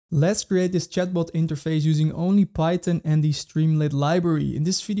Let's create this chatbot interface using only Python and the Streamlit library. In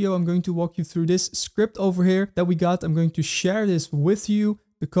this video, I'm going to walk you through this script over here that we got. I'm going to share this with you.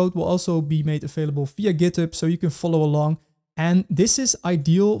 The code will also be made available via GitHub so you can follow along. And this is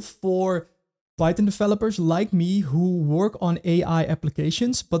ideal for Python developers like me who work on AI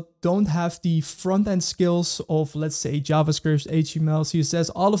applications but don't have the front-end skills of, let's say, JavaScript, HTML,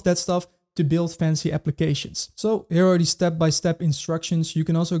 CSS, all of that stuff to build fancy applications. So here are the step-by-step instructions. You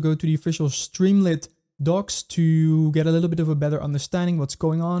can also go to the official Streamlit docs to get a little bit of a better understanding what's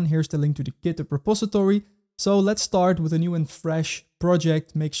going on. Here's the link to the GitHub repository. So let's start with a new and fresh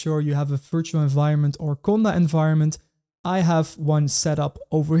project. Make sure you have a virtual environment or Conda environment. I have one set up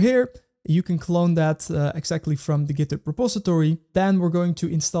over here. You can clone that exactly from the GitHub repository. Then we're going to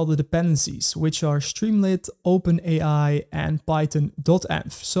install the dependencies, which are Streamlit, OpenAI, and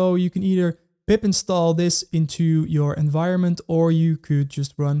Python.env. So you can either pip install this into your environment, or you could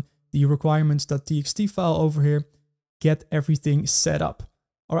just run the requirements.txt file over here, get everything set up.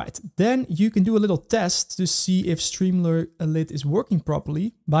 All right, then you can do a little test to see if Streamlit is working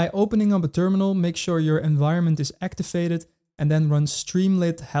properly by opening up a terminal. Make sure your environment is activated and then run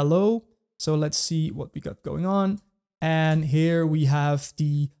Streamlit hello. So let's see what we got going on. And here we have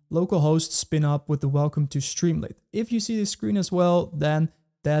the localhost spin up with the welcome to Streamlit. If you see the screen as well, then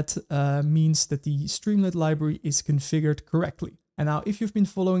that means that the Streamlit library is configured correctly. And now if you've been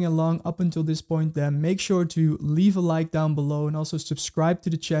following along up until this point, then make sure to leave a like down below and also subscribe to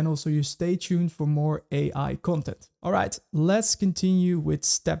the channel so you stay tuned for more AI content. All right, let's continue with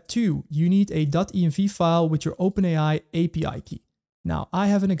step 2. You need a .env file with your OpenAI API key. Now I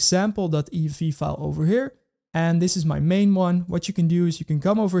have an example.env file over here, and this is my main one. What you can do is you can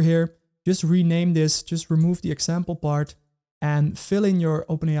come over here, just rename this, just remove the example part and fill in your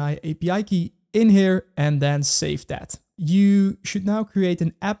OpenAI API key in here and then save that. You should now create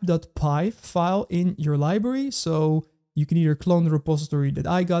an app.py file in your library. So you can either clone the repository that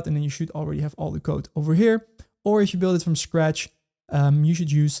I got, and then you should already have all the code over here. Or if you build it from scratch, you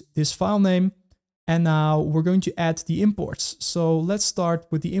should use this file name. And now we're going to add the imports. So let's start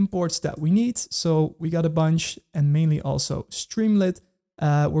with the imports that we need. So we got a bunch, and mainly also Streamlit.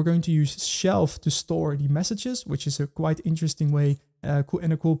 We're going to use Shelf to store the messages, which is a quite interesting way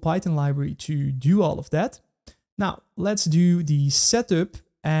and a cool Python library to do all of that. Now let's do the setup,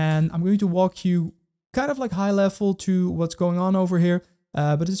 and I'm going to walk you kind of like high level to what's going on over here,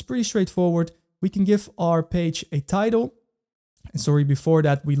 but it's pretty straightforward. We can give our page a title. And sorry, before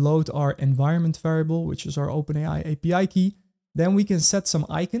that, we load our environment variable, which is our OpenAI API key. Then we can set some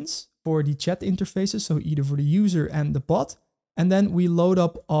icons for the chat interfaces, so either for the user and the bot. And then we load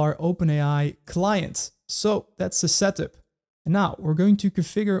up our OpenAI client. So that's the setup. And now we're going to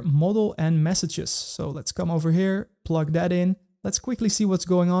configure model and messages. So let's come over here, plug that in. Let's quickly see what's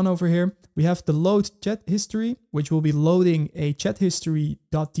going on over here. We have the load chat history, which will be loading a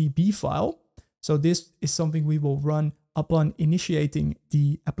chathistory.db file. So this is something we will run upon initiating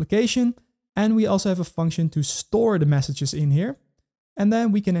the application. And we also have a function to store the messages in here. And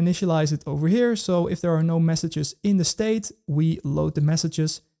then we can initialize it over here. So if there are no messages in the state, we load the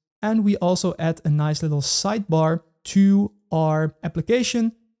messages. And we also add a nice little sidebar to our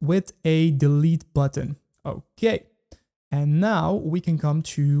application with a delete button. Okay. And now we can come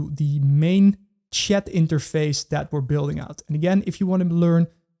to the main chat interface that we're building out. And again, if you want to learn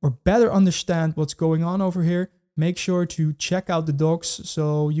or better understand what's going on over here, make sure to check out the docs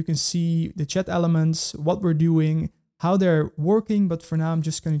so you can see the chat elements, what we're doing, how they're working. But for now, I'm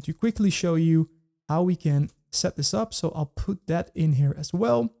just going to quickly show you how we can set this up. So I'll put that in here as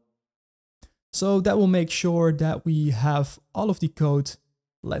well. So that will make sure that we have all of the code,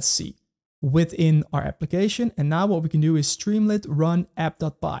 let's see, within our application. And now what we can do is Streamlit run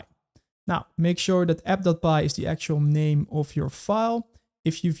app.py. Now make sure that app.py is the actual name of your file.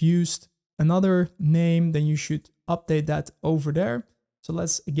 If you've used another name, then you should update that over there. So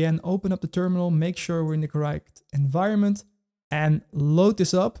let's again open up the terminal, make sure we're in the correct environment and load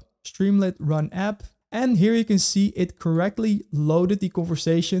this up, Streamlit run app. And here you can see it correctly loaded the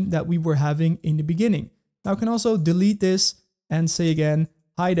conversation that we were having in the beginning. Now I can also delete this and say again,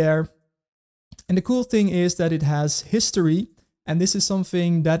 hi there. And the cool thing is that it has history. And this is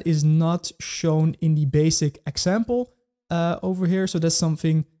something that is not shown in the basic example over here. So that's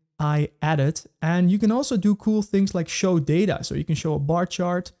something I added. And you can also do cool things like show data. So you can show a bar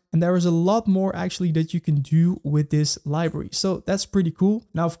chart, and there is a lot more actually that you can do with this library. So that's pretty cool.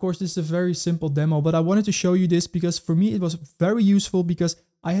 Now, of course, this is a very simple demo, but I wanted to show you this because for me, it was very useful because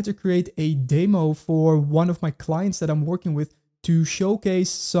I had to create a demo for one of my clients that I'm working with to showcase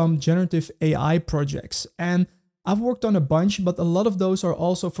some generative AI projects. And I've worked on a bunch, but a lot of those are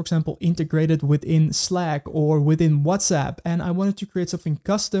also, for example, integrated within Slack or within WhatsApp. And I wanted to create something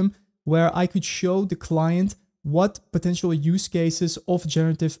custom where I could show the client what potential use cases of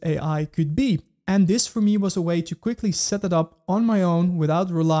generative AI could be. And this for me was a way to quickly set it up on my own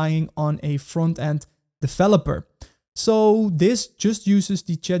without relying on a front-end developer. So this just uses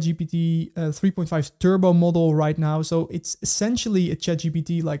the ChatGPT 3.5 Turbo model right now. So it's essentially a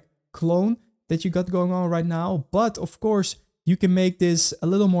ChatGPT like clone that you got going on right now. But of course, you can make this a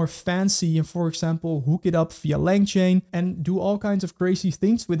little more fancy and, for example, hook it up via LangChain and do all kinds of crazy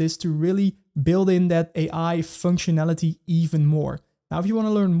things with this to really build in that AI functionality even more. Now, if you want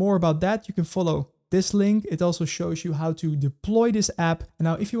to learn more about that, you can follow this link. It also shows you how to deploy this app. And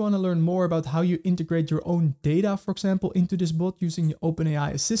now, if you want to learn more about how you integrate your own data, for example, into this bot using the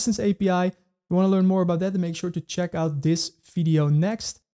OpenAI Assistance API, you want to learn more about that, then make sure to check out this video next.